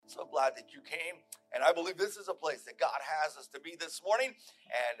so glad that you came. And I believe this is a place that God has us to be this morning.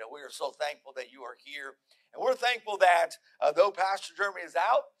 And we are so thankful that you are here. And we're thankful that though Pastor Jeremy is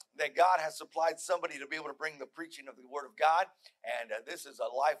out, that God has supplied somebody to be able to bring the preaching of the Word of God. And this is a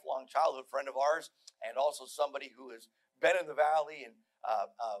lifelong childhood friend of ours, and also somebody who has been in the valley and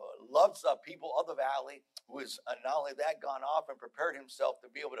loves people of the valley, who has not only that gone off and prepared himself to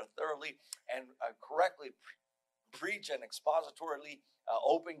be able to thoroughly and correctly preach and expositorily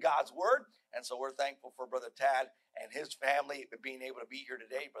open God's Word. And so we're thankful for Brother Tad and his family being able to be here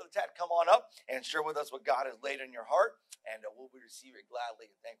today. Brother Tad, come on up and share with us what God has laid in your heart, and we'll receive it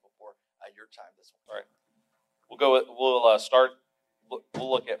gladly and thankful for your time this morning. All right.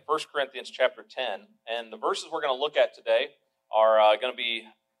 We'll look at 1 Corinthians chapter 10, and the verses we're going to look at today are going to be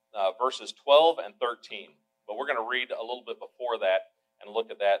verses 12 and 13. But we're going to read a little bit before that and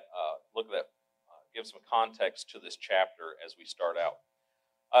look at that, give some context to this chapter as we start out.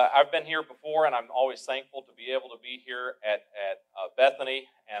 I've been here before, and I'm always thankful to be able to be here at Bethany,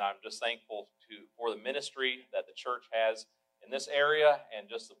 and I'm just thankful for the ministry that the church has in this area and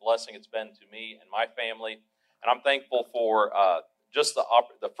just the blessing it's been to me and my family. And I'm thankful for just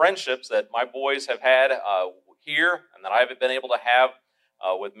the friendships that my boys have had here and that I've been able to have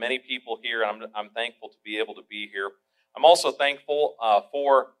with many people here. And I'm thankful to be able to be here. I'm also thankful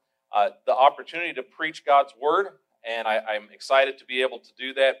for the opportunity to preach God's Word, and I'm excited to be able to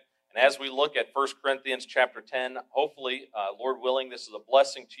do that. And as we look at 1 Corinthians chapter 10, hopefully, Lord willing, this is a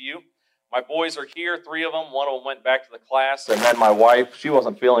blessing to you. My boys are here, 3 of them. One of them went back to the class, and then my wife, she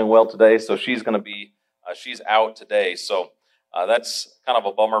wasn't feeling well today, so she's going to be, she's out today. So that's kind of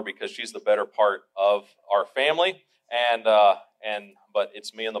a bummer because she's the better part of our family, but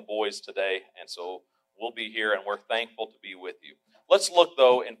it's me and the boys today, and so we'll be here, and we're thankful to be with you. Let's look,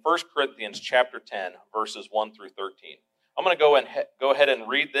 though, in 1 Corinthians chapter 10, verses 1 through 13. I'm going to go ahead and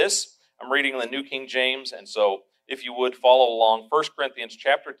read this. I'm reading the New King James, and so if you would follow along, 1 Corinthians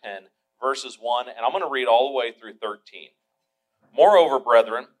chapter 10, verses 1, and I'm going to read all the way through 13. Moreover,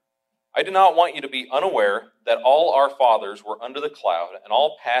 brethren, I do not want you to be unaware that all our fathers were under the cloud, and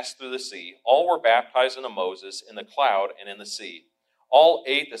all passed through the sea. All were baptized into Moses in the cloud and in the sea. All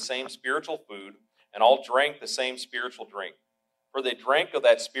ate the same spiritual food, and all drank the same spiritual drink. For they drank of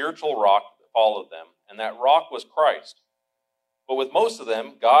that spiritual rock that followed them, and that rock was Christ. But with most of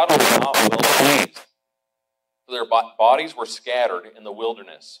them, God was not well pleased, for their bodies were scattered in the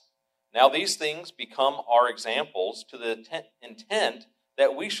wilderness. Now these things become our examples to the intent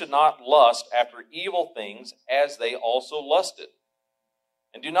that we should not lust after evil things as they also lusted.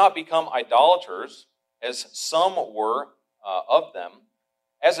 And do not become idolaters, as some were of them.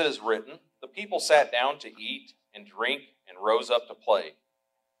 As it is written, the people sat down to eat and drink and rose up to play.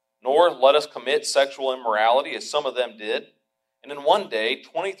 Nor let us commit sexual immorality, as some of them did, and in one day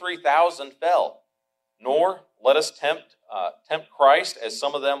 23,000 fell. Nor let us tempt Christ, as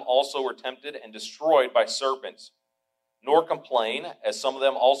some of them also were tempted and destroyed by serpents. Nor complain, as some of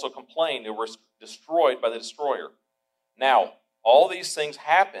them also complained and were destroyed by the destroyer. Now, all these things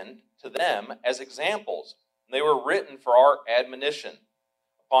happened to them as examples, and they were written for our admonition,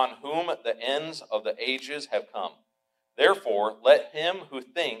 upon whom the ends of the ages have come. Therefore, let him who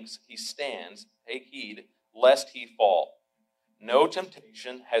thinks he stands take heed, lest he fall. No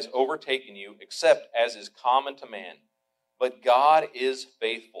temptation has overtaken you, except as is common to man. But God is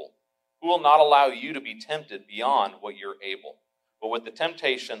faithful, who will not allow you to be tempted beyond what you're able, but with the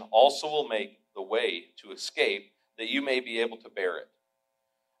temptation also will make the way to escape, that you may be able to bear it.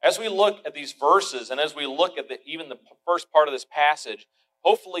 As we look at these verses, and as we look at even the first part of this passage,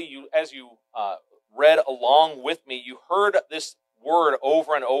 hopefully as you read along with me, you heard this word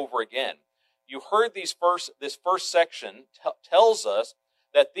over and over again. You heard this first section tells us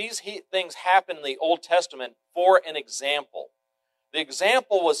that these things happen in the Old Testament for an example. The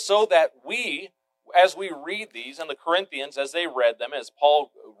example was so that we, as we read these, and the Corinthians, as they read them, as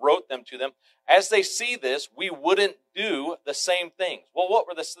Paul wrote them to them, as they see this, we wouldn't do the same things. Well, what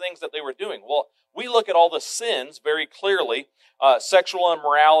were the things that they were doing? Well, we look at all the sins very clearly. Sexual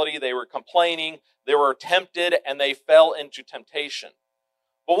immorality, they were complaining, they were tempted, and they fell into temptation.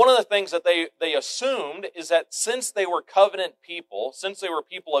 But one of the things that they assumed is that since they were covenant people, since they were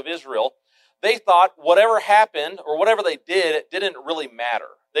people of Israel, they thought whatever happened or whatever they did, it didn't really matter.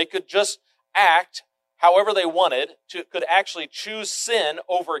 They could just act however they wanted, could actually choose sin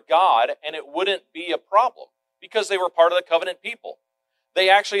over God, and it wouldn't be a problem because they were part of the covenant people. They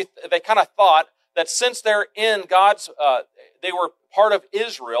kind of thought that since they're in they were part of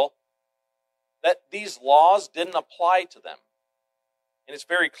Israel, that these laws didn't apply to them. And it's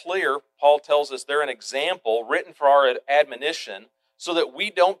very clear, Paul tells us they're an example written for our admonition, so that we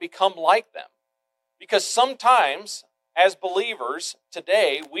don't become like them. Because sometimes, as believers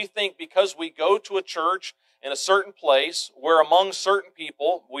today, we think because we go to a church in a certain place, we're among certain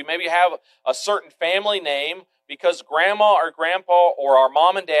people, we maybe have a certain family name, because grandma or grandpa or our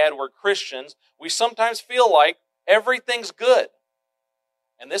mom and dad were Christians, we sometimes feel like everything's good.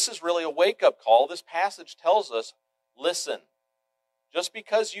 And this is really a wake-up call. This passage tells us, listen, just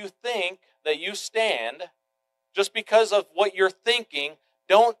because you think that you stand, just because of what you're thinking,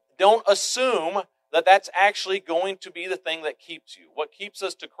 don't assume that that's actually going to be the thing that keeps you. What keeps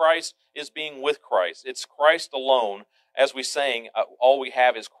us to Christ is being with Christ. It's Christ alone. As we sang, all we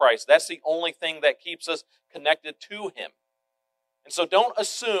have is Christ. That's the only thing that keeps us connected to Him. And so don't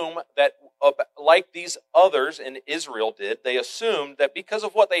assume that, like these others in Israel did, they assumed that because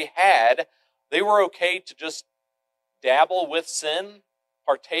of what they had, they were okay to just dabble with sin,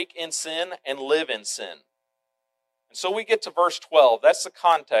 partake in sin, and live in sin. And so we get to verse 12. That's the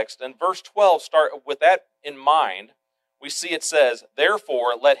context. And verse 12, start with that in mind. We see it says,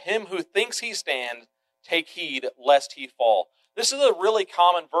 therefore, let him who thinks he stands take heed lest he fall. This is a really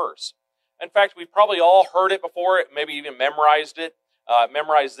common verse. In fact, we've probably all heard it before, maybe even memorized it.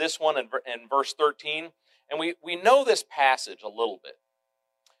 Memorized this one in verse 13. And we know this passage a little bit.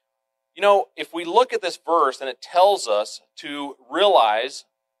 You know, if we look at this verse and it tells us to realize,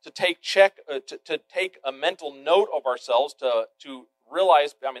 to take a mental note of ourselves, to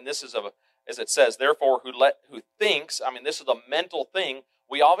realize, I mean, this is as it says, therefore, who thinks, I mean, this is a mental thing.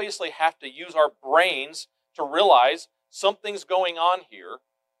 We obviously have to use our brains to realize something's going on here.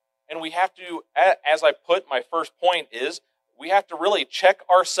 And we have to, as I put, my first point is, we have to really check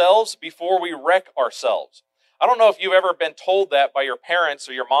ourselves before we wreck ourselves. I don't know if you've ever been told that by your parents,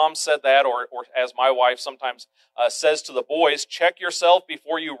 or your mom said that, or as my wife sometimes says to the boys, check yourself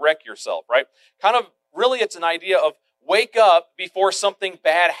before you wreck yourself, right? Kind of, really, it's an idea of wake up before something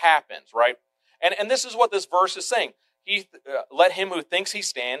bad happens, right? And this is what this verse is saying. Let him who thinks he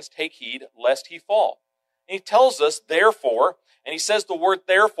stands take heed lest he fall. And he tells us, therefore, and he says the word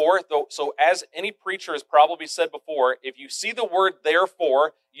therefore, so as any preacher has probably said before, if you see the word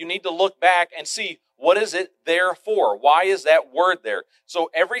therefore, you need to look back and see, what is it there for? Why is that word there? So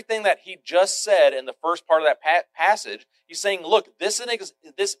everything that he just said in the first part of that passage, he's saying, look, this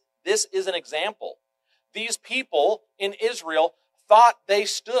is an example. These people in Israel thought they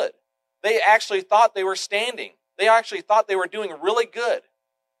stood. They actually thought they were standing. They actually thought they were doing really good.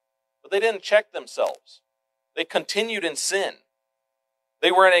 But they didn't check themselves. They continued in sin.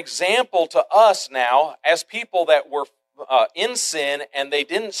 They were an example to us now as people that were in sin, and they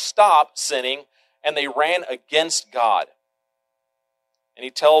didn't stop sinning, and they ran against God. And he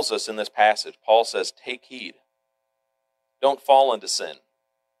tells us in this passage, Paul says, take heed. Don't fall into sin.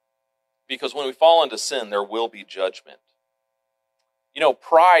 Because when we fall into sin, there will be judgment. You know,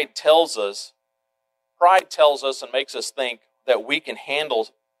 pride tells us and makes us think that we can handle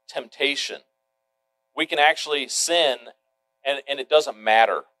temptation. We can actually sin and it doesn't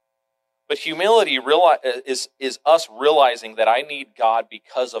matter. But humility is us realizing that I need God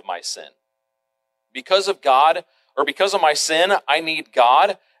because of my sin. Because of God, or because of my sin, I need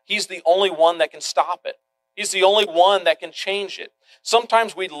God. He's the only one that can stop it. He's the only one that can change it.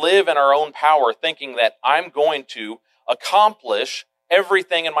 Sometimes we live in our own power thinking that I'm going to accomplish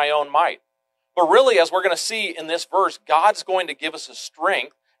everything in my own might. But really, as we're going to see in this verse, God's going to give us a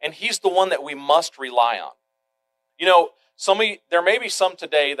strength, and He's the one that we must rely on. You know, there may be some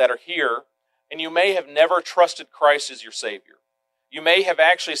today that are here, and you may have never trusted Christ as your Savior. You may have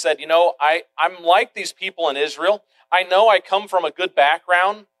actually said, you know, I'm like these people in Israel. I know I come from a good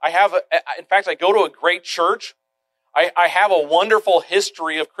background. In fact, I go to a great church. I have a wonderful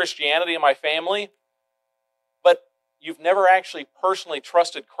history of Christianity in my family. But you've never actually personally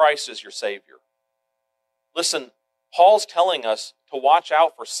trusted Christ as your Savior. Listen, Paul's telling us to watch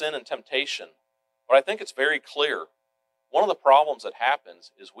out for sin and temptation. But I think it's very clear. One of the problems that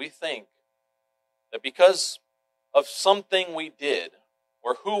happens is we think that because of something we did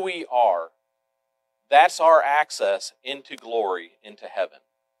or who we are, that's our access into glory, into heaven.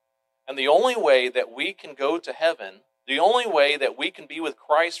 And the only way that we can go to heaven, the only way that we can be with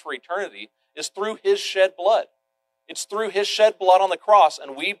Christ for eternity is through His shed blood. It's through His shed blood on the cross,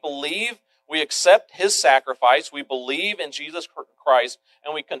 and we believe, we accept His sacrifice, we believe in Jesus Christ,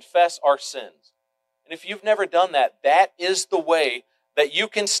 and we confess our sins. And if you've never done that, that is the way that you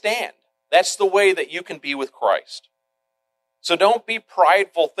can stand. That's the way that you can be with Christ. So don't be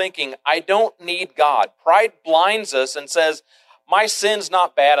prideful thinking, I don't need God. Pride blinds us and says, my sin's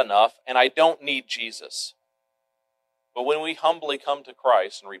not bad enough and I don't need Jesus. But when we humbly come to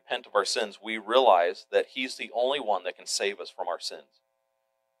Christ and repent of our sins, we realize that he's the only one that can save us from our sins.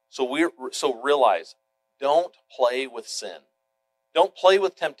 So realize, don't play with sin. Don't play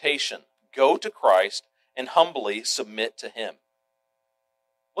with temptation. Go to Christ and humbly submit to him.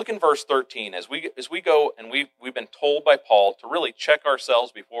 Look in verse 13. As we go, and we've been told by Paul to really check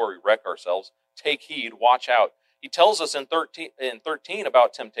ourselves before we wreck ourselves. Take heed, watch out. He tells us in 13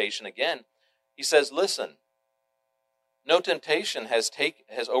 about temptation again. He says, listen, no temptation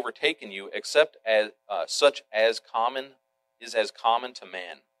has overtaken you except as such as common to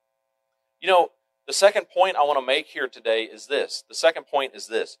man. You know, the second point I want to make here today is this. The second point is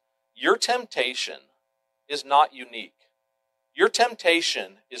this. Your temptation is not unique. Your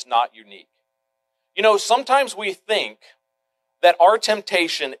temptation is not unique. You know, sometimes we think that our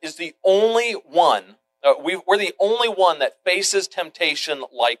temptation is the only one, we're the only one that faces temptation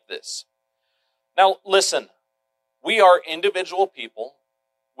like this. Now, listen, we are individual people.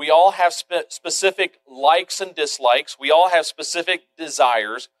 We all have specific likes and dislikes. We all have specific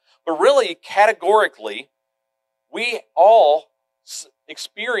desires. But really, categorically, we all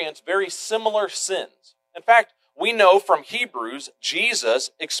experience very similar sins. In fact, we know from Hebrews,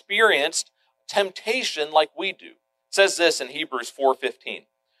 Jesus experienced temptation like we do. It says this in Hebrews 4:15.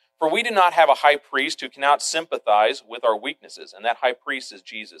 For we do not have a high priest who cannot sympathize with our weaknesses. And that high priest is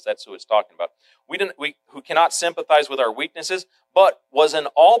Jesus. That's who it's talking about. Who cannot sympathize with our weaknesses, but was in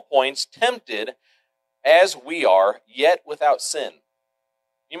all points tempted as we are, yet without sin.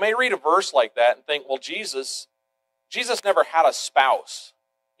 You may read a verse like that and think, well, Jesus never had a spouse.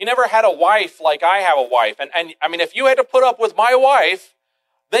 He never had a wife like I have a wife. And I mean, if you had to put up with my wife,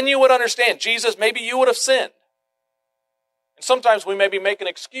 then you would understand. Jesus, maybe you would have sinned. And sometimes we maybe make an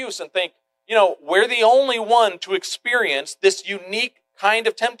excuse and think, you know, we're the only one to experience this unique kind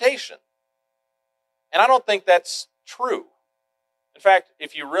of temptation. And I don't think that's true. In fact,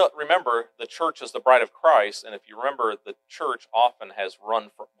 if you remember, the church is the bride of Christ, and if you remember, the church often has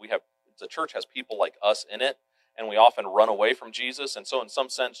the church has people like us in it, and we often run away from Jesus. And so in some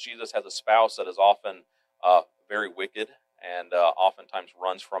sense, Jesus has a spouse that is often very wicked and oftentimes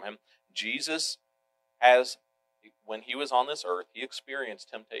runs from him. Jesus has, when he was on this earth, he experienced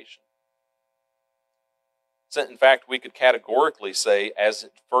temptation. So in fact, we could categorically say, as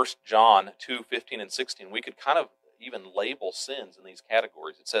 1 John 2:15 and 16, we could kind of even label sins in these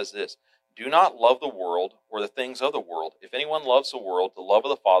categories. It says this, do not love the world or the things of the world. If anyone loves the world, the love of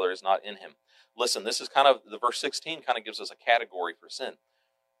the Father is not in him. Listen, this is kind of, the verse 16 kind of gives us a category for sin.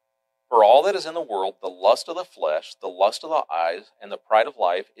 For all that is in the world, the lust of the flesh, the lust of the eyes, and the pride of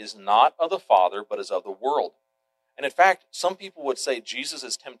life is not of the Father, but is of the world. And in fact, some people would say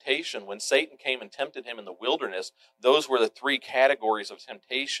Jesus' temptation, when Satan came and tempted him in the wilderness, those were the three categories of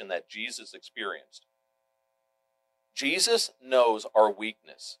temptation that Jesus experienced. Jesus knows our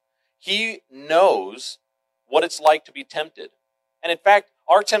weakness. He knows what it's like to be tempted. And in fact,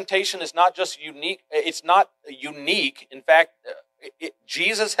 our temptation is not just unique. It's not unique. In fact,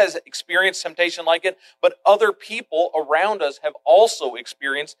 Jesus has experienced temptation like it, but other people around us have also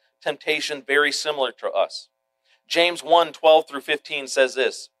experienced temptation very similar to us. James 1:12 through 15 says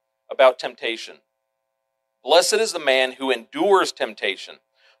this about temptation. Blessed is the man who endures temptation,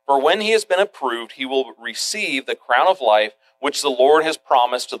 for when he has been approved, he will receive the crown of life which the Lord has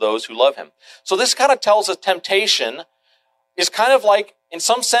promised to those who love him. So this kind of tells us temptation is kind of like, in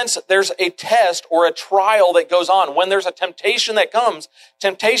some sense, there's a test or a trial that goes on. When there's a temptation that comes,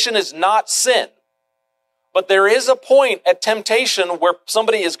 temptation is not sin. But there is a point at temptation where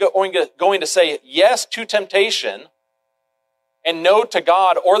somebody is going to say yes to temptation and no to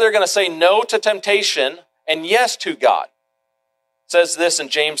God, or they're going to say no to temptation and yes to God. It says this in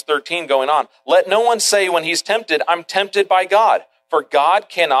James 13 going on. Let no one say when he's tempted, I'm tempted by God. For God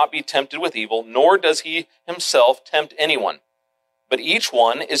cannot be tempted with evil, nor does he himself tempt anyone. But each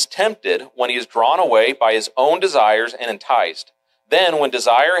one is tempted when he is drawn away by his own desires and enticed. Then when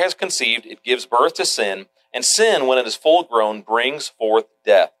desire has conceived, it gives birth to sin, and sin, when it is full grown, brings forth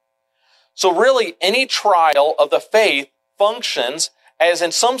death. So really, any trial of the faith functions as,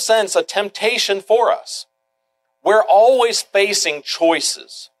 in some sense, a temptation for us. We're always facing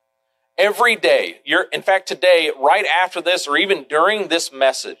choices. Every day. In fact, today, right after this, or even during this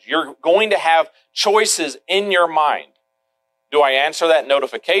message, you're going to have choices in your mind. Do I answer that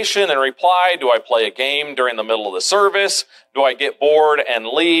notification and reply? Do I play a game during the middle of the service? Do I get bored and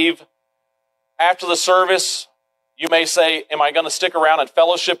leave? After the service, you may say, am I going to stick around and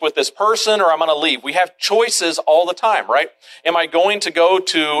fellowship with this person, or am I going to leave? We have choices all the time, right? Am I going to go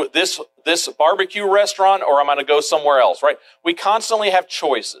to this barbecue restaurant, or am I going to go somewhere else, right? We constantly have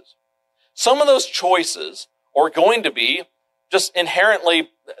choices. Some of those choices or going to be just inherently,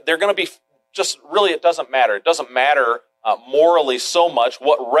 they're going to be just really, it doesn't matter. It doesn't matter morally so much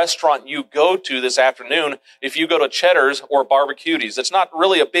what restaurant you go to this afternoon if you go to Cheddar's or Barbecuties. It's not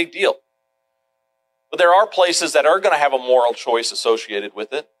really a big deal. But there are places that are going to have a moral choice associated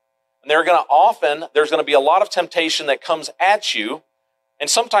with it. And there's going to be a lot of temptation that comes at you, and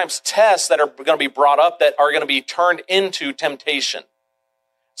sometimes tests that are going to be brought up that are going to be turned into temptation.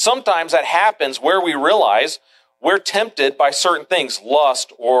 Sometimes that happens where we realize we're tempted by certain things,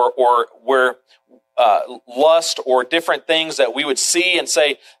 lust or different things that we would see and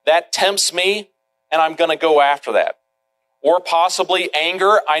say, that tempts me, and I'm going to go after that. Or possibly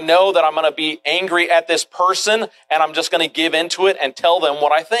anger. I know that I'm going to be angry at this person, and I'm just going to give into it and tell them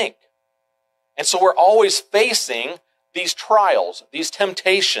what I think. And so we're always facing these trials, these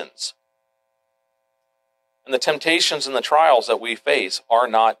temptations. And the temptations and the trials that we face are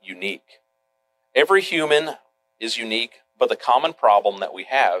not unique. Every human is unique, but the common problem that we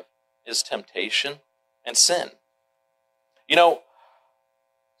have is temptation and sin. You know,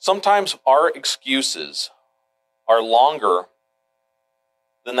 sometimes our excuses are longer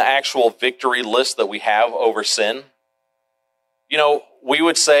than the actual victory list that we have over sin. You know, we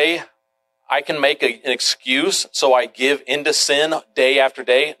would say, I can make an excuse, so I give into sin day after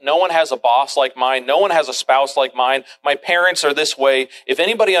day. No one has a boss like mine. No one has a spouse like mine. My parents are this way. If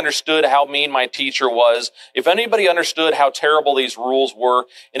anybody understood how mean my teacher was, if anybody understood how terrible these rules were,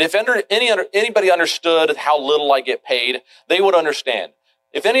 and if anybody understood how little I get paid, they would understand.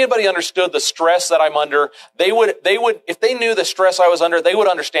 If anybody understood the stress that I'm under, they would, if they knew the stress I was under, they would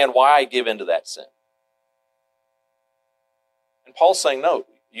understand why I give into that sin. And Paul's saying, no,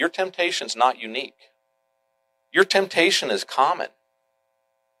 your temptation's not unique. Your temptation is common.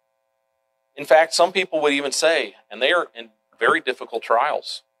 In fact, some people would even say, and they are in very difficult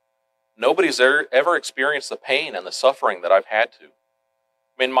trials. Nobody's ever experienced the pain and the suffering that I've had to.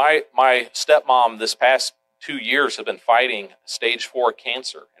 I mean, my stepmom this past 2 years have been fighting stage 4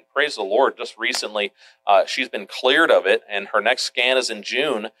 cancer. And praise the Lord, just recently she's been cleared of it, and her next scan is in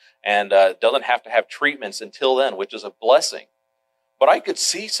June, and doesn't have to have treatments until then, which is a blessing. But I could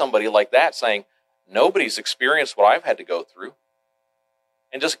see somebody like that saying, nobody's experienced what I've had to go through,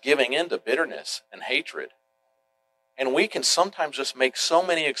 and just giving in to bitterness and hatred. And we can sometimes just make so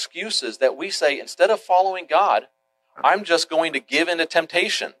many excuses that we say, instead of following God, I'm just going to give into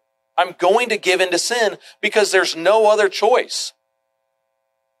temptation. I'm going to give into sin because there's no other choice.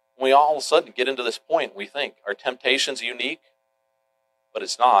 We all of a sudden get into this point, we think, our temptation's unique, but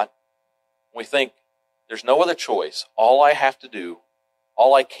it's not. We think, there's no other choice. All I have to do,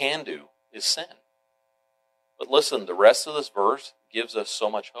 all I can do is sin. But listen, the rest of this verse gives us so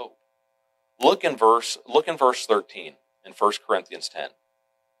much hope. Look in verse 13 in 1 Corinthians 10. It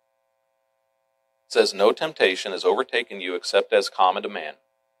says, no temptation has overtaken you except as common to man.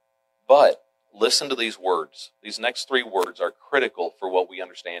 But listen to these words. These next 3 words are critical for what we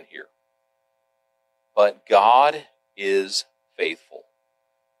understand here. But God is faithful.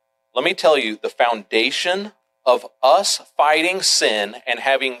 Let me tell you, the foundation of us fighting sin and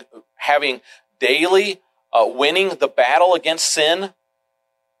having daily winning the battle against sin,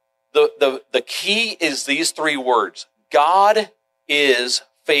 the key is these 3 words. God is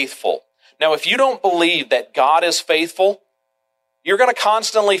faithful. Now, if you don't believe that God is faithful, you're going to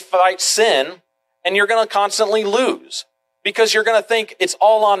constantly fight sin, and you're going to constantly lose because you're going to think it's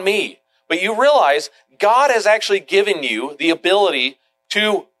all on me. But you realize God has actually given you the ability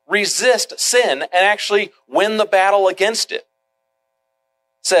to resist sin and actually win the battle against it.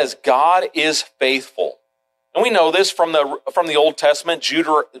 It says God is faithful. And we know this from the Old Testament.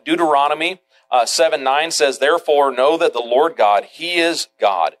 Deuteronomy 7:9 says, therefore know that the Lord God, He is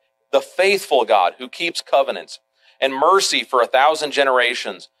God, the faithful God who keeps covenants and mercy for 1,000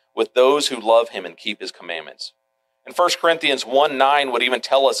 generations with those who love Him and keep His commandments. And 1 Corinthians 1:9 would even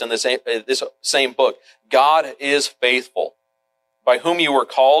tell us in this same book, God is faithful, by whom you were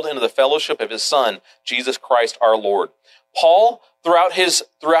called into the fellowship of His Son, Jesus Christ our Lord. Paul, throughout his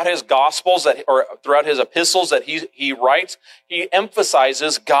gospels or throughout his epistles that he writes, he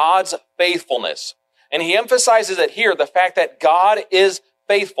emphasizes God's faithfulness. And he emphasizes it here, the fact that God is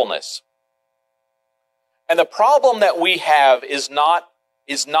faithfulness. And the problem that we have is not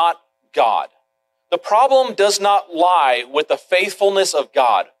God. The problem does not lie with the faithfulness of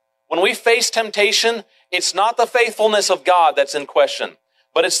God. When we face temptation, it's not the faithfulness of God that's in question,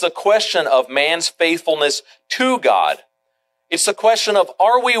 but it's the question of man's faithfulness to God. It's the question of,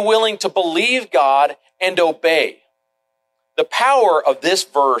 are we willing to believe God and obey? The power of this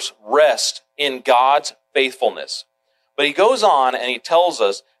verse rests in God's faithfulness. But he goes on and he tells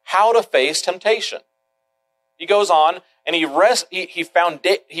us how to face temptation. he goes on and he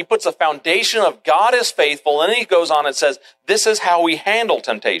puts a foundation of God is faithful, and then he goes on and says, this is how we handle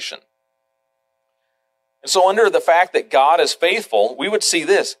temptation. And so under the fact that God is faithful, we would see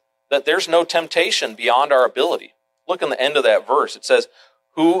this, that there's no temptation beyond our ability. Look in the end of that verse. It says,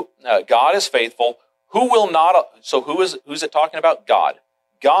 God is faithful, who will not, so who's it talking about? God.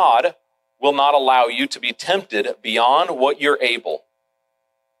 God will not allow you to be tempted beyond what you're able.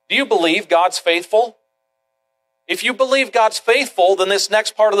 Do you believe God's faithful? If you believe God's faithful, then this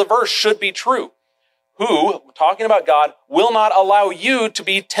next part of the verse should be true. Who, talking about God, will not allow you to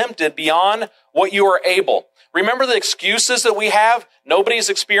be tempted beyond what you are able. Remember the excuses that we have? Nobody's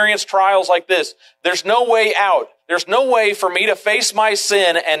experienced trials like this. There's no way out. There's no way for me to face my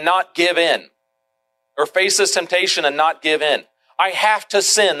sin and not give in. Or face this temptation and not give in. I have to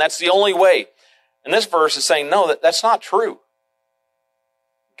sin. That's the only way. And this verse is saying, no, that's not true.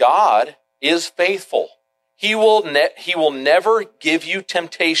 God is faithful. He will never give you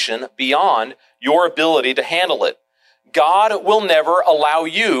temptation beyond your ability to handle it. God will never allow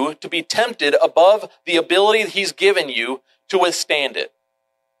you to be tempted above the ability that he's given you to withstand it.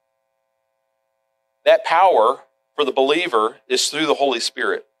 That power for the believer is through the Holy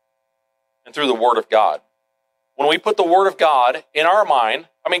Spirit and through the Word of God. When we put the Word of God in our mind,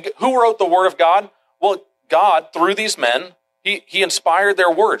 who wrote the Word of God? Well, God, through these men, he inspired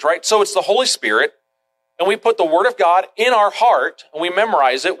their words, right? So it's the Holy Spirit, and we put the Word of God in our heart, and we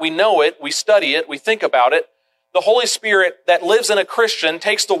memorize it, we know it, we study it, we think about it. The Holy Spirit that lives in a Christian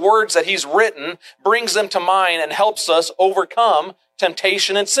takes the words that he's written, brings them to mind, and helps us overcome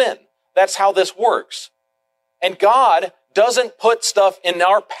temptation and sin. That's how this works. And God doesn't put stuff in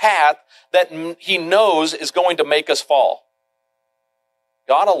our path that he knows is going to make us fall.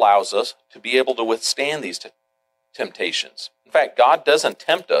 God allows us to be able to withstand these temptations. In fact, God doesn't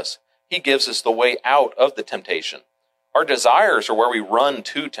tempt us. He gives us the way out of the temptation. Our desires are where we run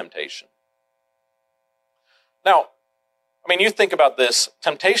to temptation. Now, you think about this.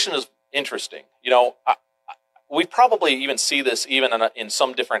 Temptation is interesting. We probably even see this even in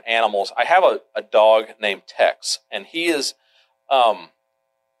some different animals. I have a dog named Tex, and he is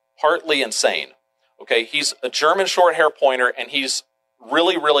partly insane. Okay, he's a German short hair pointer, and he's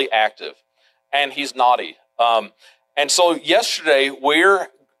really, really active, and he's naughty. And so yesterday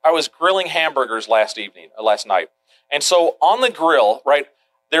I was grilling hamburgers last night, and so on the grill, right,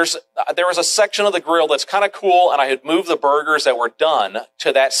 there was a section of the grill that's kind of cool, and I had moved the burgers that were done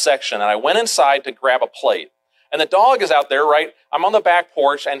to that section, and I went inside to grab a plate. And the dog is out there, right? I'm on the back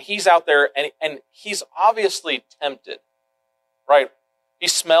porch, and he's out there, and he's obviously tempted, right? He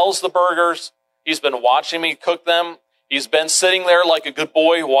smells the burgers. He's been watching me cook them. He's been sitting there like a good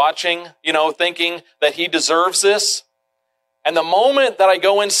boy watching, thinking that he deserves this. And the moment that I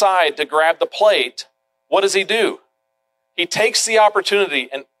go inside to grab the plate, what does he do? He takes the opportunity,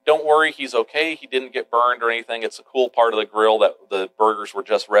 and don't worry, he's okay. He didn't get burned or anything. It's a cool part of the grill that the burgers were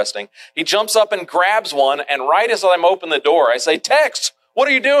just resting. He jumps up and grabs one, and right as I'm opening the door, I say, Tex, what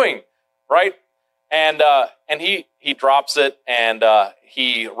are you doing? Right? And he drops it, and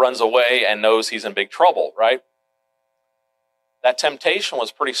he runs away and knows he's in big trouble, right? That temptation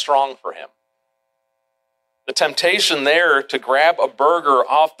was pretty strong for him. The temptation there to grab a burger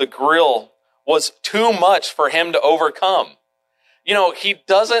off the grill was too much for him to overcome. He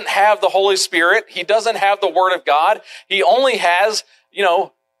doesn't have the Holy Spirit. He doesn't have the Word of God. He only has,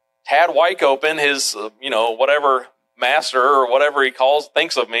 Tad Wychopen, his, whatever master or whatever he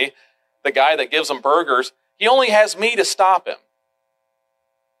thinks of me, the guy that gives him burgers. He only has me to stop him.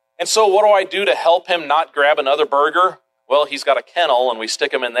 And so what do I do to help him not grab another burger? Well, he's got a kennel, and we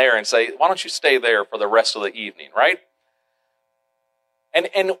stick him in there and say, why don't you stay there for the rest of the evening, right?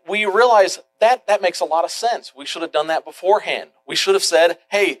 And we realize that makes a lot of sense. We should have done that beforehand. We should have said,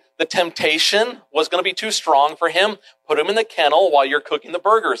 hey, the temptation was going to be too strong for him. Put him in the kennel while you're cooking the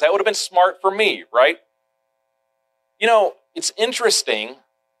burgers. That would have been smart for me, right? It's interesting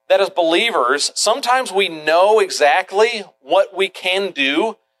that as believers, sometimes we know exactly what we can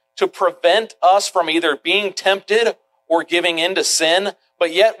do to prevent us from either being tempted or giving in to sin,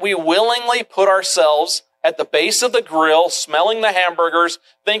 but yet we willingly put ourselves at the base of the grill, smelling the hamburgers,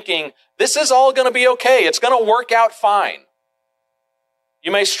 thinking, this is all going to be okay. It's going to work out fine.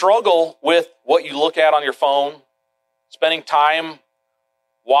 You may struggle with what you look at on your phone, spending time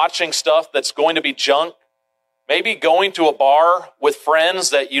watching stuff that's going to be junk, maybe going to a bar with friends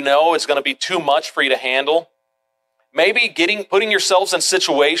that you know is going to be too much for you to handle, maybe putting yourselves in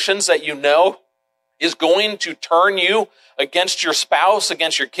situations that you know is going to turn you against your spouse,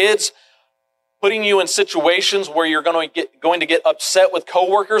 against your kids. putting you in situations where you're going to get upset with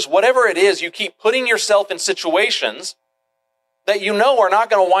coworkers, whatever it is, you keep putting yourself in situations that you know are not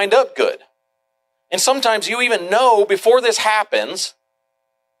going to wind up good. And sometimes you even know before this happens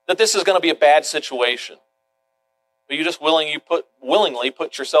that this is going to be a bad situation. But you just willingly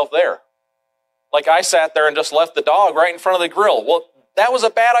put yourself there. Like I sat there and just left the dog right in front of the grill. Well, that was a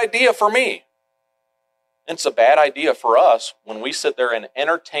bad idea for me. It's a bad idea for us when we sit there and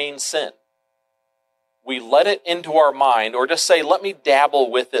entertain sin. We let it into our mind, or just say, let me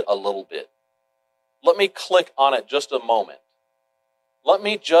dabble with it a little bit. Let me click on it just a moment. Let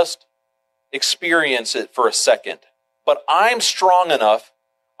me just experience it for a second. But I'm strong enough.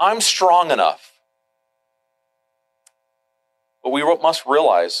 I'm strong enough. But we must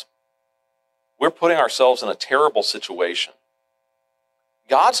realize we're putting ourselves in a terrible situation.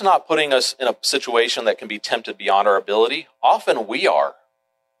 God's not putting us in a situation that can be tempted beyond our ability. Often we are.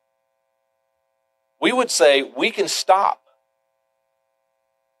 We would say, we can stop.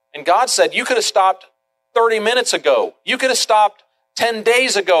 And God said, you could have stopped 30 minutes ago. You could have stopped 10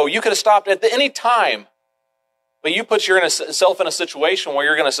 days ago. You could have stopped at any time. But you put yourself in a situation where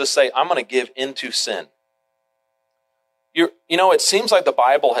you're going to just say, I'm going to give into sin. You know, it seems like the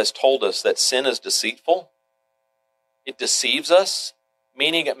Bible has told us that sin is deceitful. It deceives us,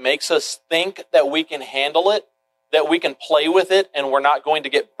 meaning it makes us think that we can handle it, that we can play with it, and we're not going to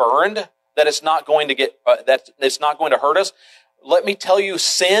get burned, that it's not going to hurt us. Let me tell you,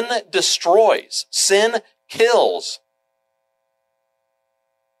 sin destroys. Sin kills.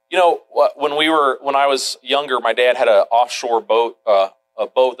 You know, when I was younger, my dad had an offshore boat, a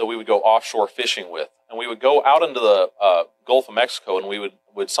boat that we would go offshore fishing with. And we would go out into the Gulf of Mexico, and we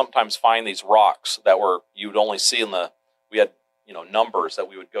would sometimes find these rocks that you would only see we had, numbers that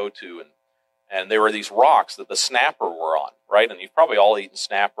we would go to, and there were these rocks that the snapper were on, right? And you've probably all eaten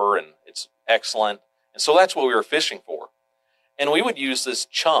snapper, and it's excellent. And so that's what we were fishing for. And we would use this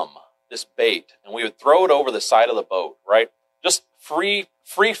chum, this bait, and we would throw it over the side of the boat, right? Just free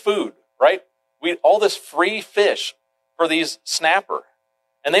food, right? All this free fish for these snapper.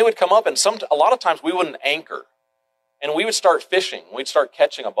 And they would come up, and a lot of times we wouldn't anchor. And we would start fishing. We'd start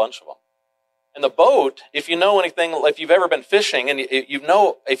catching a bunch of them. And the boat, if you know anything, if you've ever been fishing, and you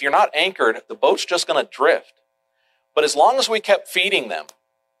know if you're not anchored, the boat's just going to drift. But as long as we kept feeding them,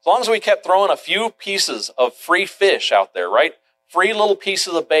 as long as we kept throwing a few pieces of free fish out there, right? Free little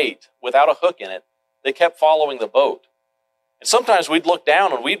pieces of bait without a hook in it, they kept following the boat. And sometimes we'd look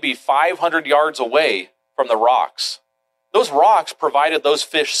down and we'd be 500 yards away from the rocks. Those rocks provided those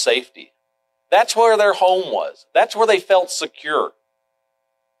fish safety. That's where their home was. That's where they felt secure.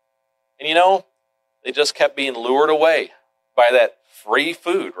 And they just kept being lured away by that free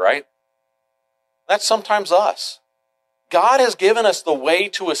food, right? That's sometimes us. God has given us the way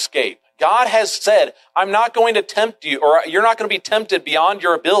to escape. God has said, I'm not going to tempt you, or you're not going to be tempted beyond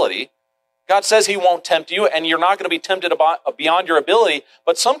your ability. God says he won't tempt you, and you're not going to be tempted beyond your ability.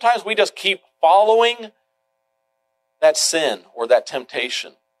 But sometimes we just keep following that sin or that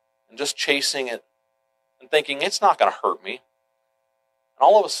temptation and just chasing it and thinking it's not going to hurt me. And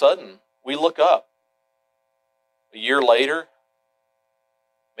all of a sudden, we look up a year later,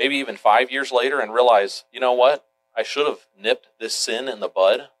 maybe even 5 years later, and realize, you know what? I should have nipped this sin in the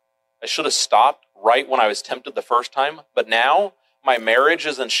bud. I should have stopped right when I was tempted the first time. But now my marriage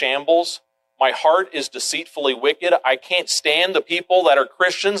is in shambles. My heart is deceitfully wicked. I can't stand the people that are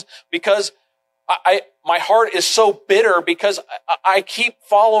Christians because my heart is so bitter because I keep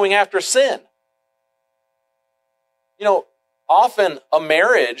following after sin. Often a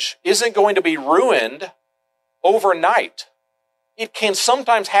marriage isn't going to be ruined overnight. It can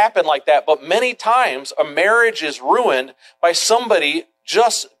sometimes happen like that, but many times a marriage is ruined by somebody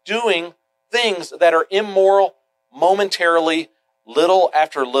just doing things that are immoral momentarily, little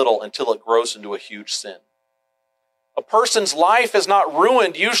after little, until it grows into a huge sin. A person's life is not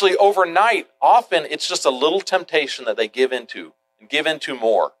ruined usually overnight. Often it's just a little temptation that they give into and give into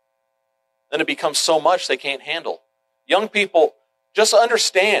more. Then it becomes so much they can't handle. Young people, just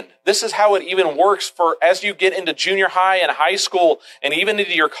understand, this is how it even works for as you get into junior high and high school and even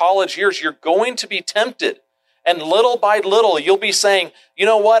into your college years, you're going to be tempted. And little by little, you'll be saying, you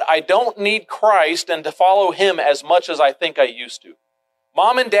know what? I don't need Christ and to follow him as much as I think I used to.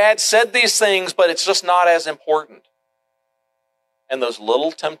 Mom and dad said these things, but it's just not as important. And those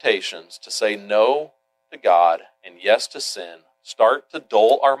little temptations to say no to God and yes to sin start to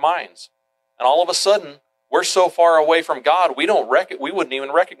dull our minds. And all of a sudden, we're so far away from God, we wouldn't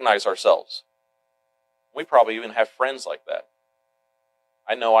even recognize ourselves. We probably even have friends like that.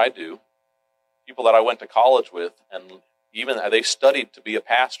 I know I do. People that I went to college with, and even they studied to be a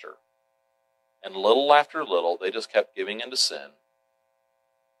pastor. And little after little, they just kept giving into sin.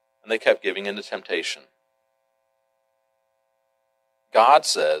 And they kept giving into temptation. God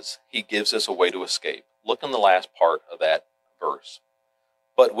says he gives us a way to escape. Look in the last part of that verse.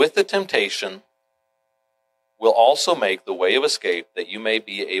 But with the temptation will also make the way of escape that you may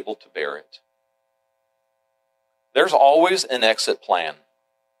be able to bear it. There's always an exit plan.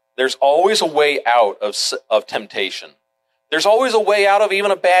 There's always a way out of temptation. There's always a way out of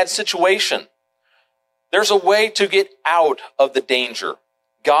even a bad situation. There's a way to get out of the danger.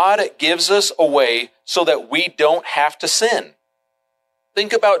 God gives us a way so that we don't have to sin.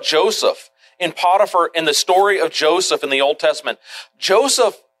 Think about Joseph in Potiphar, in the story of Joseph in the Old Testament.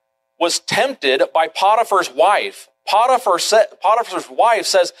 Joseph was tempted by Potiphar's wife. Potiphar's wife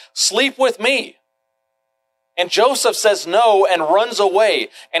says, "Sleep with me." And Joseph says no and runs away.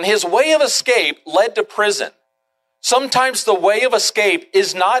 And his way of escape led to prison. Sometimes the way of escape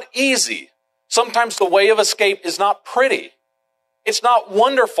is not easy. Sometimes the way of escape is not pretty. It's not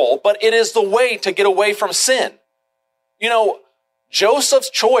wonderful, but it is the way to get away from sin. You know, Joseph's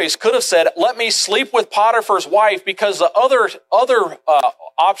choice could have said, let me sleep with Potiphar's wife, because the other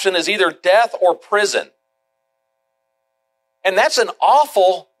option is either death or prison. And that's an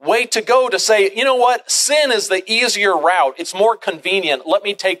awful way to go, to say, you know what, sin is the easier route. It's more convenient. Let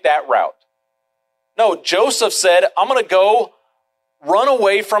me take that route. No, Joseph said, I'm going to go run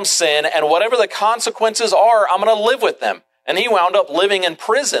away from sin, and whatever the consequences are, I'm going to live with them. And he wound up living in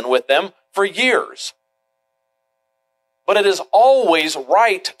prison with them for years. But it is always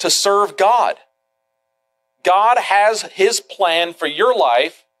right to serve God. God has his plan for your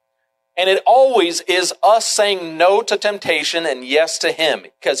life, and it always is us saying no to temptation and yes to him,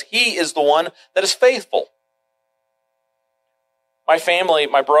 because he is the one that is faithful. My family,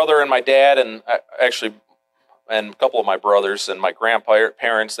 my brother and my dad, and a couple of my brothers and my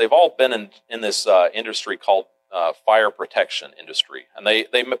grandparents, they've all been in this industry called fire protection industry. And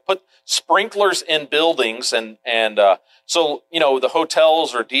they put sprinklers in buildings, and so, you know, the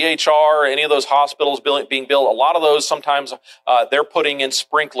hotels or DHR, any of those hospitals being built, a lot of those sometimes they're putting in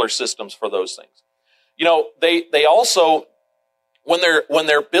sprinkler systems for those things. You know, they also, when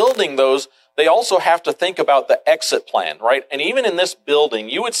they're building those, they also have to think about the exit plan, right? And even in this building,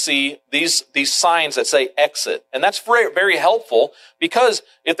 you would see these signs that say exit. And that's very, very helpful, because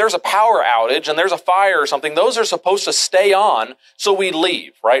if there's a power outage and there's a fire or something, those are supposed to stay on so we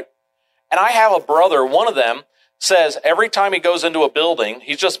leave, right? And I have a brother, one of them says every time he goes into a building,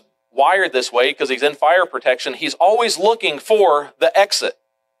 he's just wired this way because he's in fire protection, he's always looking for the exit.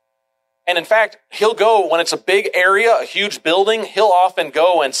 And in fact, he'll go, when it's a big area, a huge building, he'll often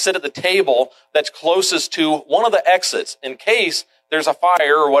go and sit at the table that's closest to one of the exits in case there's a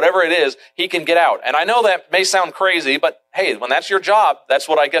fire or whatever it is, he can get out. And I know that may sound crazy, but hey, when that's your job, that's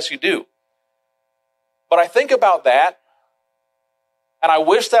what I guess you do. But I think about that, and I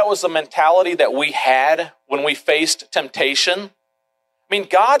wish that was the mentality that we had when we faced temptation. I mean,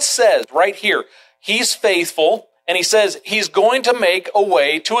 God says right here, he's faithful. And he says he's going to make a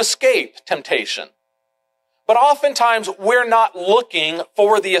way to escape temptation. But oftentimes we're not looking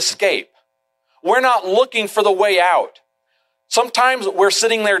for the escape. We're not looking for the way out. Sometimes we're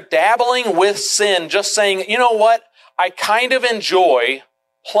sitting there dabbling with sin, just saying, you know what? I kind of enjoy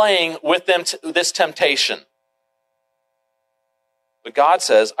playing with this temptation. But God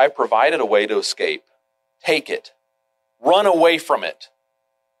says, I provided a way to escape. Take it. Run away from it.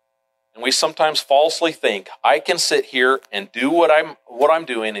 And we sometimes falsely think, I can sit here and do what I'm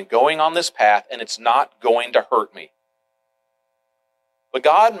doing and going on this path, and it's not going to hurt me. But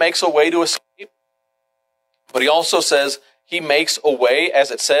God makes a way to escape. But he also says he makes a way,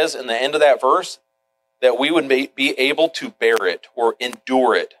 as it says in the end of that verse, that we would be able to bear it or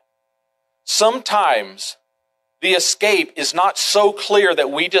endure it. Sometimes the escape is not so clear that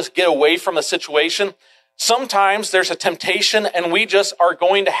we just get away from the situation. Sometimes there's a temptation and we just are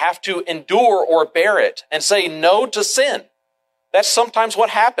going to have to endure or bear it and say no to sin. That's sometimes what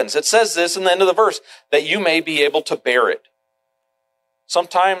happens. It says this in the end of the verse, that you may be able to bear it.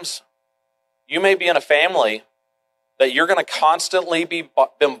 Sometimes you may be in a family that you're going to constantly be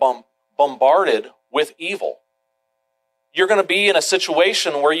bombarded with evil. You're going to be in a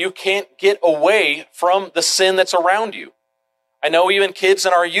situation where you can't get away from the sin that's around you. I know even kids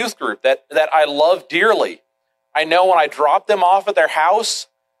in our youth group that I love dearly. I know when I drop them off at their house,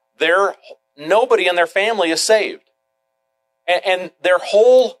 nobody in their family is saved. And their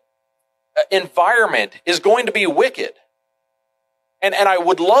whole environment is going to be wicked. And I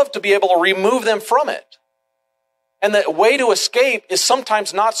would love to be able to remove them from it. And the way to escape is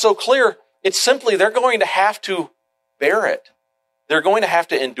sometimes not so clear. It's simply they're going to have to bear it. They're going to have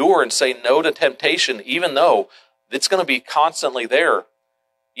to endure and say no to temptation, even though it's going to be constantly there,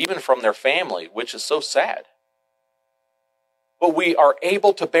 even from their family, which is so sad. But we are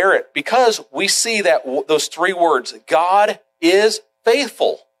able to bear it because we see that those three words, God is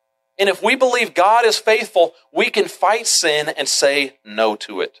faithful. And if we believe God is faithful, we can fight sin and say no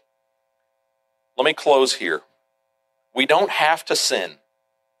to it. Let me close here. We don't have to sin.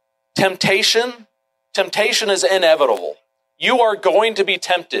 Temptation is inevitable. You are going to be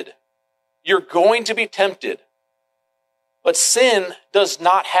tempted. You're going to be tempted. But sin does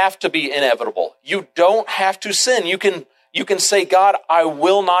not have to be inevitable. You don't have to sin. You can say, God, I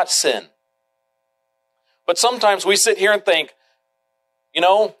will not sin. But sometimes we sit here and think,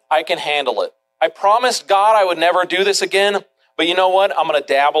 I can handle it. I promised God I would never do this again, but you know what? I'm going to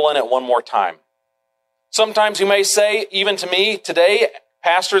dabble in it one more time. Sometimes you may say, even to me today,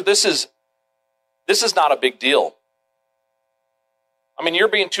 Pastor, this is not a big deal. I mean, you're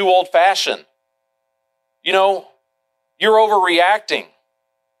being too old-fashioned. You're overreacting.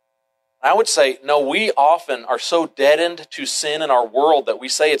 I would say, no, we often are so deadened to sin in our world that we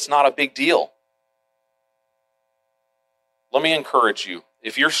say it's not a big deal. Let me encourage you.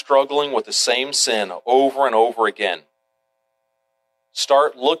 If you're struggling with the same sin over and over again,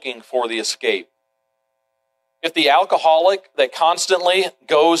 start looking for the escape. If the alcoholic that constantly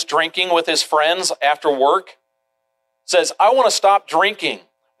goes drinking with his friends after work says, I want to stop drinking,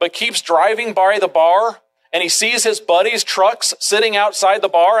 but keeps driving by the bar, and he sees his buddy's trucks sitting outside the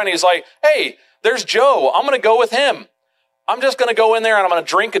bar, and he's like, hey, there's Joe. I'm going to go with him. I'm just going to go in there, and I'm going to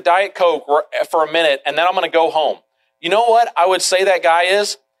drink a Diet Coke for a minute, and then I'm going to go home. You know what I would say that guy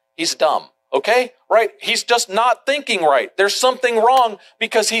is? He's dumb, okay? Right? He's just not thinking right. There's something wrong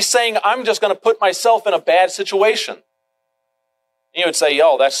because he's saying, I'm just going to put myself in a bad situation. You would say,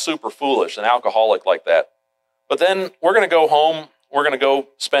 that's super foolish, an alcoholic like that. But then we're going to go home. We're going to go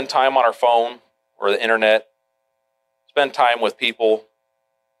spend time on our phone or the internet, spend time with people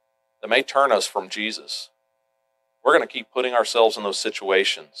that may turn us from Jesus. We're going to keep putting ourselves in those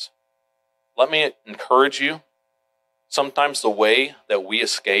situations. Let me encourage you. Sometimes the way that we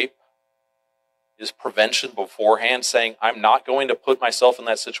escape is prevention beforehand, saying, I'm not going to put myself in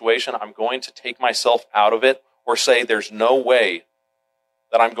that situation. I'm going to take myself out of it, or say there's no way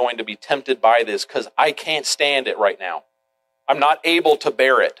that I'm going to be tempted by this because I can't stand it right now. I'm not able to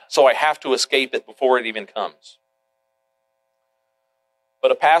bear it, so I have to escape it before it even comes.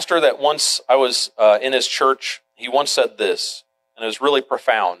 But a pastor that once I was in his church, he once said this, and it was really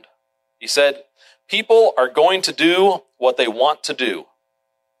profound. He said, people are going to do what they want to do.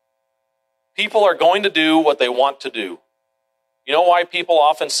 People are going to do what they want to do. You know why people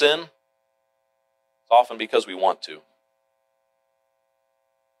often sin? It's often because we want to.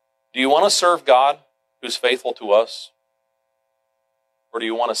 Do you want to serve God who's faithful to us? Or do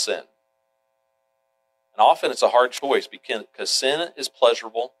you want to sin? And often it's a hard choice because sin is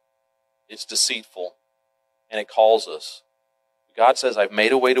pleasurable, it's deceitful, and it calls us. God says, I've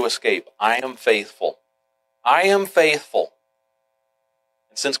made a way to escape. I am faithful. I am faithful.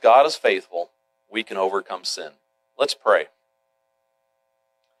 And since God is faithful, we can overcome sin. Let's pray.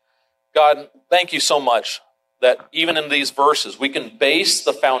 God, thank you so much that even in these verses, we can base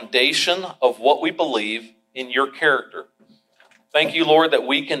the foundation of what we believe in your character. Thank you, Lord, that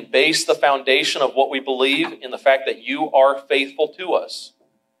we can base the foundation of what we believe in the fact that you are faithful to us.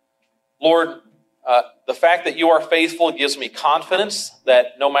 Lord, the fact that you are faithful gives me confidence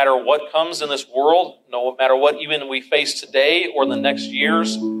that no matter what comes in this world, no matter what even we face today or the next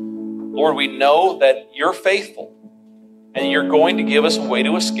years, Lord, we know that you're faithful and you're going to give us a way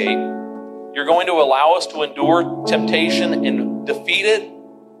to escape. You're going to allow us to endure temptation and defeat it.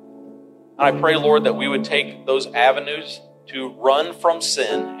 And I pray, Lord, that we would take those avenues to run from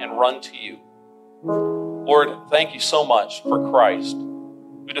sin and run to you. Lord, thank you so much for Christ,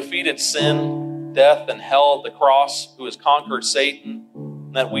 who defeated sin, death, and hell at the cross, who has conquered Satan,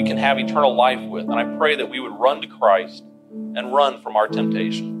 and that we can have eternal life with. And I pray that we would run to Christ and run from our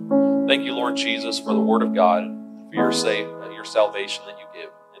temptation. Thank you, Lord Jesus, for the word of God, for your salvation that you give.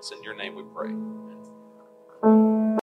 It's in your name we pray. Amen.